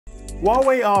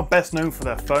Huawei are best known for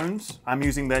their phones. I'm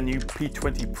using their new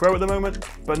P20 Pro at the moment,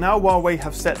 but now Huawei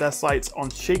have set their sights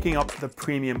on shaking up the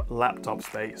premium laptop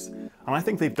space, and I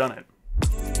think they've done it.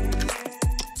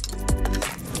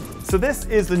 So this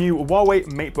is the new Huawei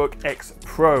MateBook X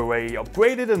Pro, a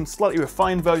upgraded and slightly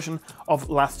refined version of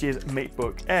last year's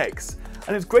MateBook X.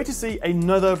 And it's great to see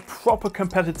another proper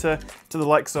competitor to the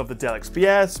likes of the Dell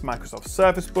XPS, Microsoft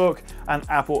Surface Book, and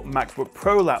Apple MacBook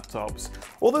Pro laptops.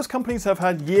 All those companies have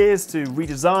had years to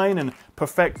redesign and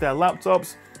perfect their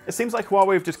laptops. It seems like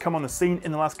Huawei have just come on the scene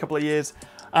in the last couple of years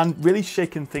and really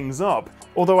shaken things up.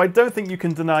 Although I don't think you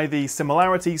can deny the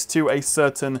similarities to a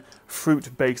certain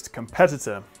fruit-based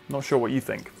competitor. Not sure what you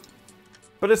think.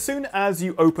 But as soon as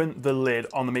you open the lid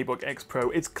on the MateBook X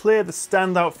Pro, it's clear the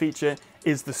standout feature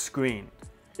is the screen.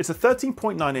 It's a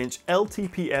 13.9-inch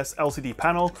LTPS LCD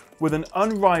panel with an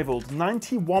unrivaled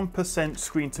 91%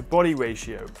 screen-to-body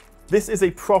ratio. This is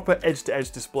a proper edge-to-edge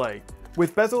display.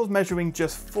 With bezels measuring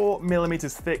just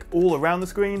 4mm thick all around the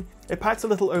screen, it packs a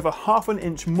little over half an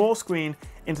inch more screen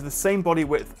into the same body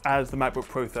width as the MacBook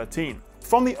Pro 13.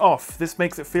 From the off, this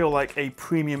makes it feel like a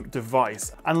premium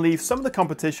device and leaves some of the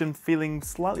competition feeling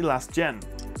slightly last gen.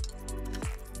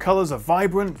 Colors are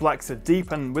vibrant, blacks are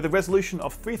deep, and with a resolution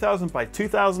of 3000 by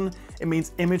 2000, it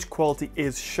means image quality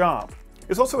is sharp.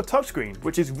 It's also a touchscreen,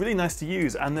 which is really nice to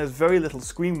use, and there's very little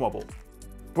screen wobble.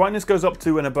 Brightness goes up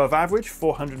to an above average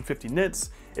 450 nits,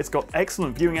 it's got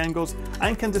excellent viewing angles,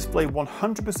 and can display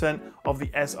 100% of the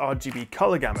sRGB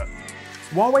color gamut.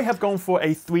 Huawei have gone for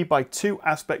a 3:2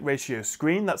 aspect ratio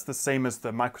screen, that's the same as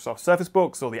the Microsoft Surface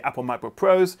Books or the Apple MacBook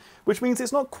Pros, which means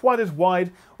it's not quite as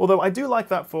wide, although I do like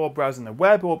that for browsing the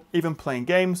web or even playing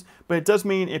games, but it does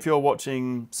mean if you're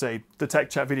watching, say, the Tech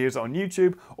Chat videos on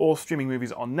YouTube or streaming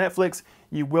movies on Netflix,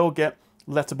 you will get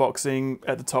letterboxing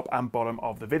at the top and bottom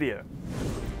of the video.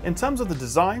 In terms of the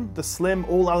design, the slim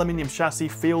all-aluminium chassis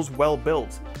feels well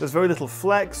built. There's very little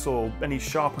flex or any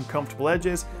sharp and comfortable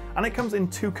edges, and it comes in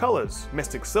two colors,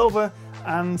 Mystic Silver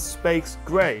and Space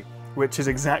Gray, which is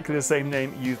exactly the same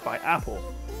name used by Apple.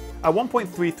 At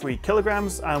 1.33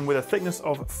 kilograms and with a thickness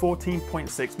of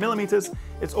 14.6 millimeters,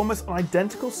 it's almost an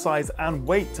identical size and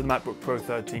weight to the MacBook Pro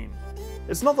 13.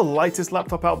 It's not the lightest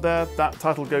laptop out there, that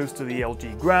title goes to the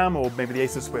LG Gram or maybe the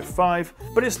Asus Swift 5,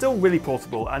 but it's still really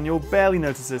portable and you'll barely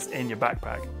notice this in your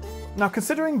backpack. Now,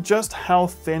 considering just how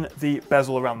thin the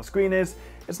bezel around the screen is,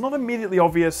 it's not immediately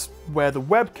obvious where the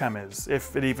webcam is,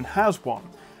 if it even has one.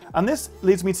 And this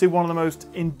leads me to one of the most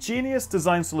ingenious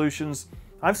design solutions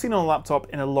I've seen on a laptop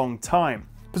in a long time.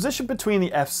 Positioned between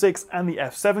the F6 and the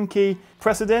F7 key,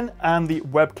 press it in and the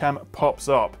webcam pops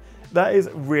up. That is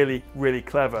really, really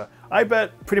clever. I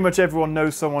bet pretty much everyone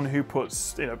knows someone who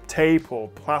puts tape or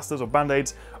plasters or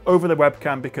band-aids over their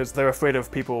webcam because they're afraid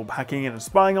of people hacking in and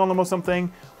spying on them or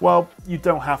something. Well, you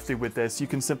don't have to with this. You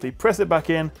can simply press it back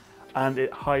in and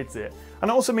it hides it. And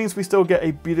it also means we still get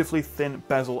a beautifully thin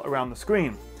bezel around the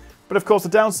screen. But of course the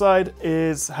downside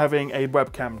is having a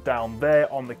webcam down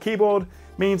there on the keyboard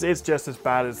means it's just as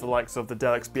bad as the likes of the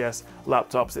Dell XPS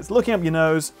laptops. It's looking up your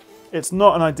nose. It's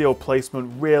not an ideal placement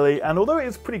really, and although it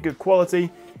is pretty good quality,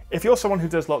 if you're someone who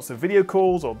does lots of video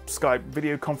calls or Skype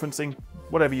video conferencing,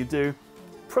 whatever you do,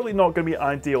 probably not going to be an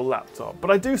ideal laptop.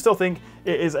 But I do still think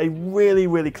it is a really,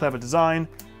 really clever design,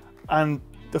 and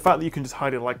the fact that you can just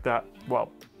hide it like that,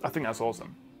 well, I think that's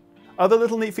awesome. Other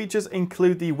little neat features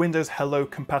include the Windows Hello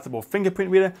compatible fingerprint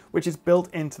reader, which is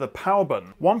built into the power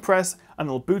button. One press and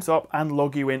it'll boot up and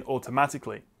log you in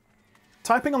automatically.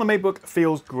 Typing on the MateBook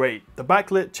feels great. The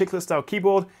backlit chiclet style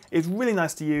keyboard is really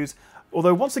nice to use,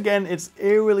 although once again it's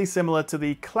eerily similar to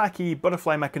the clacky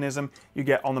butterfly mechanism you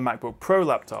get on the MacBook Pro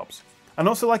laptops. And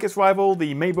also like its rival,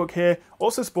 the MateBook here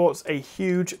also sports a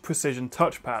huge precision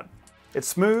touchpad. It's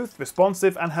smooth,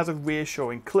 responsive, and has a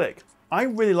reassuring click. I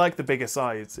really like the bigger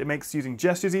size. It makes using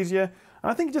gestures easier,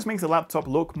 and I think it just makes the laptop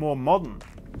look more modern.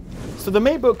 So the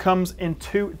MateBook comes in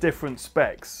two different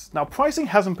specs. Now, pricing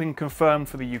hasn't been confirmed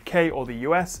for the UK or the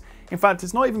US. In fact,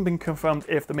 it's not even been confirmed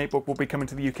if the MateBook will be coming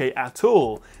to the UK at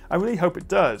all. I really hope it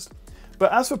does.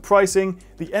 But as for pricing,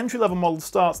 the entry-level model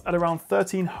starts at around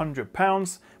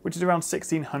 £1,300, which is around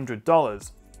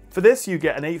 $1,600. For this, you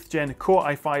get an 8th gen Core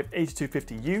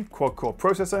i5-8250U quad-core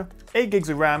processor, 8GB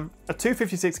of RAM, a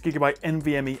 256GB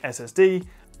NVMe SSD,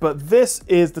 but this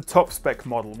is the top spec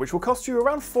model, which will cost you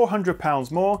around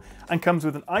 £400 more and comes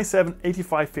with an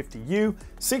i7-8550U,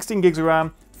 16GB of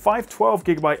RAM,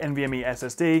 512GB NVMe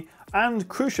SSD, and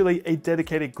crucially a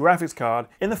dedicated graphics card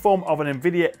in the form of an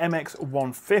NVIDIA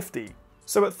MX150.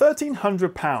 So at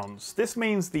 £1,300, this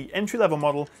means the entry-level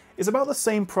model is about the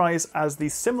same price as the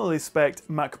similarly spec'd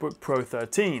MacBook Pro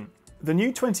 13. The new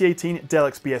 2018 Dell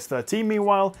XPS 13,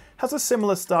 meanwhile, has a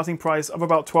similar starting price of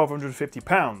about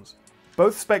 £1,250.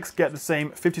 Both specs get the same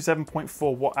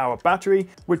 57.4 watt-hour battery,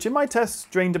 which in my tests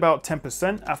drained about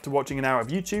 10% after watching an hour of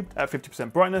YouTube at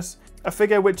 50% brightness, a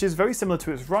figure which is very similar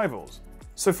to its rivals.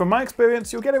 So from my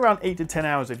experience, you'll get around 8 to 10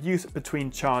 hours of use between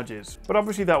charges, but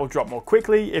obviously that will drop more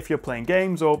quickly if you're playing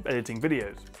games or editing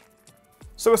videos.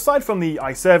 So aside from the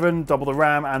i7, double the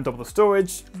RAM and double the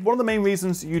storage, one of the main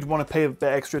reasons you'd want to pay a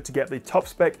bit extra to get the top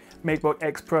spec MateBook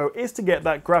X Pro is to get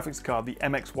that graphics card, the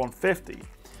MX150.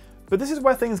 But this is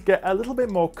where things get a little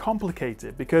bit more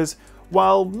complicated, because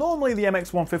while normally the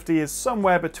MX150 is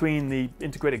somewhere between the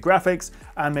integrated graphics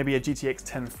and maybe a GTX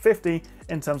 1050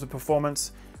 in terms of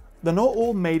performance, they're not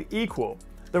all made equal.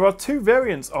 There are two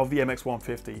variants of the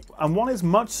MX150, and one is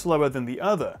much slower than the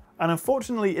other, and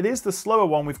unfortunately it is the slower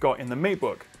one we've got in the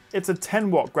MateBook. It's a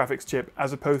 10 watt graphics chip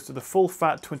as opposed to the full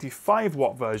fat 25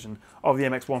 watt version of the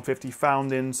MX150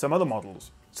 found in some other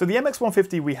models. So the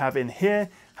MX150 we have in here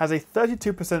has a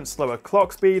 32% slower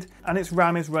clock speed, and its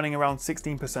RAM is running around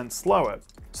 16% slower.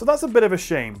 So that's a bit of a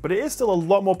shame, but it is still a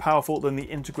lot more powerful than the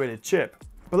integrated chip.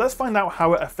 But let's find out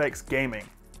how it affects gaming.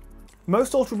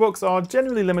 Most Ultrabooks are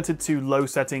generally limited to low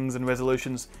settings and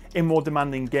resolutions in more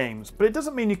demanding games, but it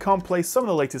doesn't mean you can't play some of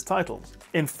the latest titles.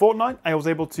 In Fortnite, I was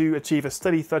able to achieve a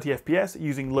steady 30 FPS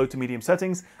using low to medium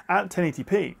settings at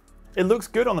 1080p. It looks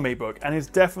good on the MateBook and is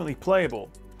definitely playable.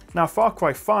 Now Far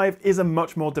Cry 5 is a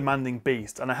much more demanding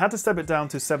beast, and I had to step it down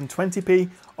to 720p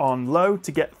on low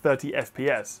to get 30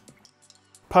 FPS.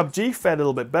 PUBG fared a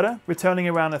little bit better, returning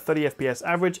around a 30 FPS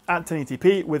average at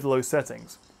 1080p with low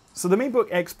settings. So the MateBook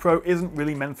X Pro isn't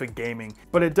really meant for gaming,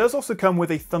 but it does also come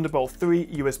with a Thunderbolt 3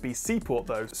 USB-C port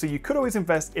though, so you could always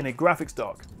invest in a graphics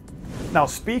dock. Now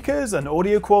speakers and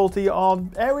audio quality are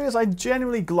areas I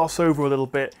generally gloss over a little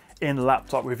bit in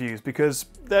laptop reviews because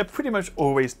they're pretty much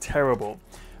always terrible.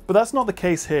 But that's not the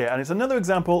case here, and it's another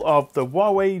example of the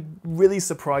Huawei really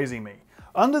surprising me.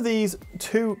 Under these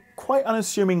two quite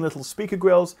unassuming little speaker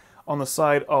grills on the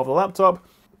side of the laptop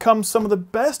comes some of the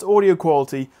best audio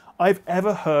quality I've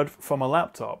ever heard from a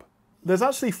laptop. There's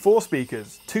actually 4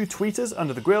 speakers, 2 tweeters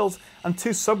under the grills, and 2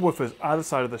 subwoofers either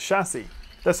side of the chassis.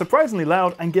 They're surprisingly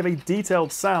loud and give a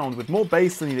detailed sound with more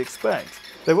bass than you'd expect.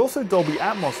 They're also Dolby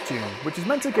Atmos tuned, which is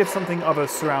meant to give something of a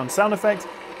surround sound effect,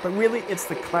 but really it's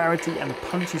the clarity and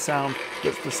punchy sound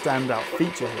that's the standout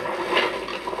feature here.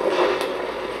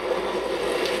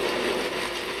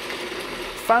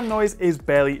 Fan noise is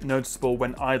barely noticeable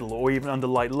when idle or even under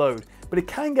light load, but it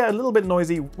can get a little bit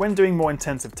noisy when doing more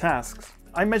intensive tasks.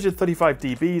 I measured 35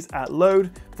 dBs at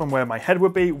load from where my head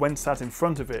would be when sat in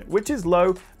front of it, which is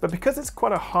low, but because it's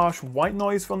quite a harsh white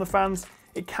noise from the fans,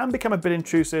 it can become a bit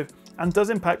intrusive and does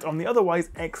impact on the otherwise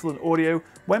excellent audio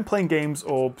when playing games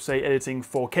or, say, editing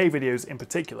 4K videos in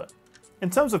particular. In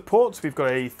terms of ports, we've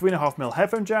got a 3.5mm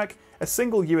headphone jack, a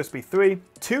single USB 3,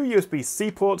 2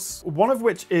 USB-C ports, one of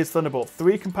which is Thunderbolt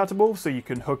 3 compatible, so you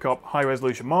can hook up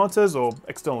high-resolution monitors or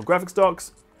external graphics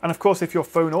docks. And of course, if your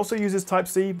phone also uses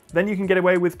Type-C, then you can get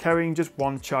away with carrying just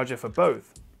one charger for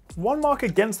both. One mark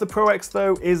against the Pro X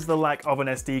though is the lack of an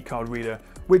SD card reader,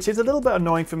 which is a little bit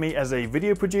annoying for me as a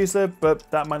video producer, but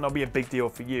that might not be a big deal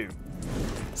for you.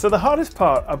 So the hardest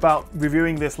part about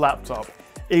reviewing this laptop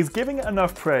is giving it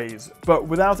enough praise, but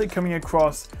without it coming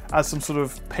across as some sort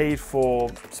of paid for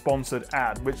sponsored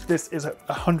ad, which this is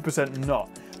 100% not.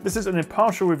 This is an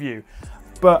impartial review,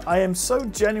 but I am so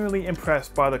genuinely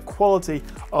impressed by the quality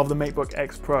of the MateBook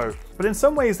X Pro. But in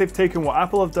some ways they've taken what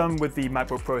Apple have done with the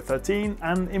MacBook Pro 13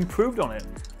 and improved on it,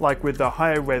 like with the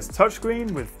higher res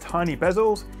touchscreen with tiny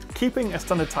bezels, keeping a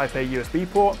standard Type A USB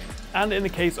port, and in the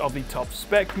case of the top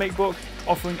spec MateBook,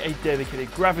 offering a dedicated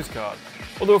graphics card.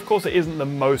 Although of course it isn't the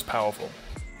most powerful.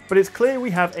 But it's clear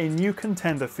we have a new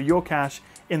contender for your cash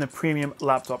in the premium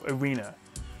laptop arena.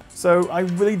 So I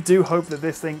really do hope that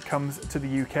this thing comes to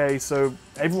the UK so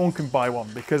everyone can buy one,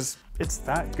 because it's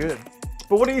that good.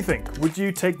 But what do you think? Would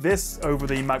you take this over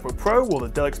the MacBook Pro or the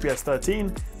Dell XPS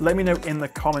 13? Let me know in the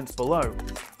comments below.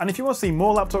 And if you want to see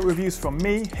more laptop reviews from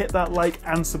me, hit that like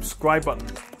and subscribe button.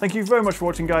 Thank you very much for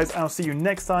watching guys, and I'll see you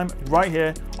next time right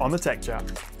here on the Tech Chat.